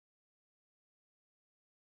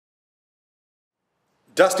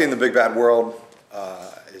Dusty in the Big Bad World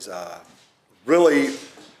is a really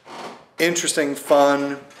interesting,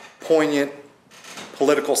 fun, poignant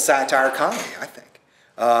political satire comedy, I think.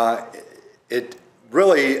 It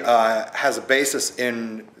really has a basis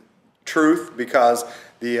in truth because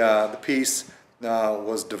the piece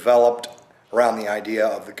was developed around the idea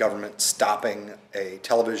of the government stopping a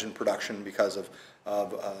television production because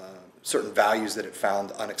of certain values that it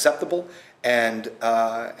found unacceptable, and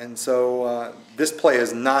so this play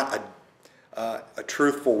is not a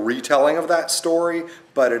truthful retelling of that story,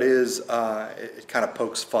 but it is it kind of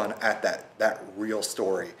pokes fun at that real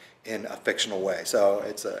story in a fictional way. So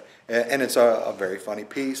it's a very funny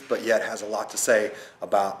piece, but yet has a lot to say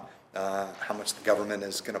about how much the government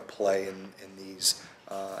is going to play in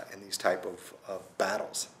these type of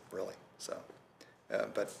battles, really. So,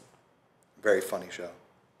 but very funny show.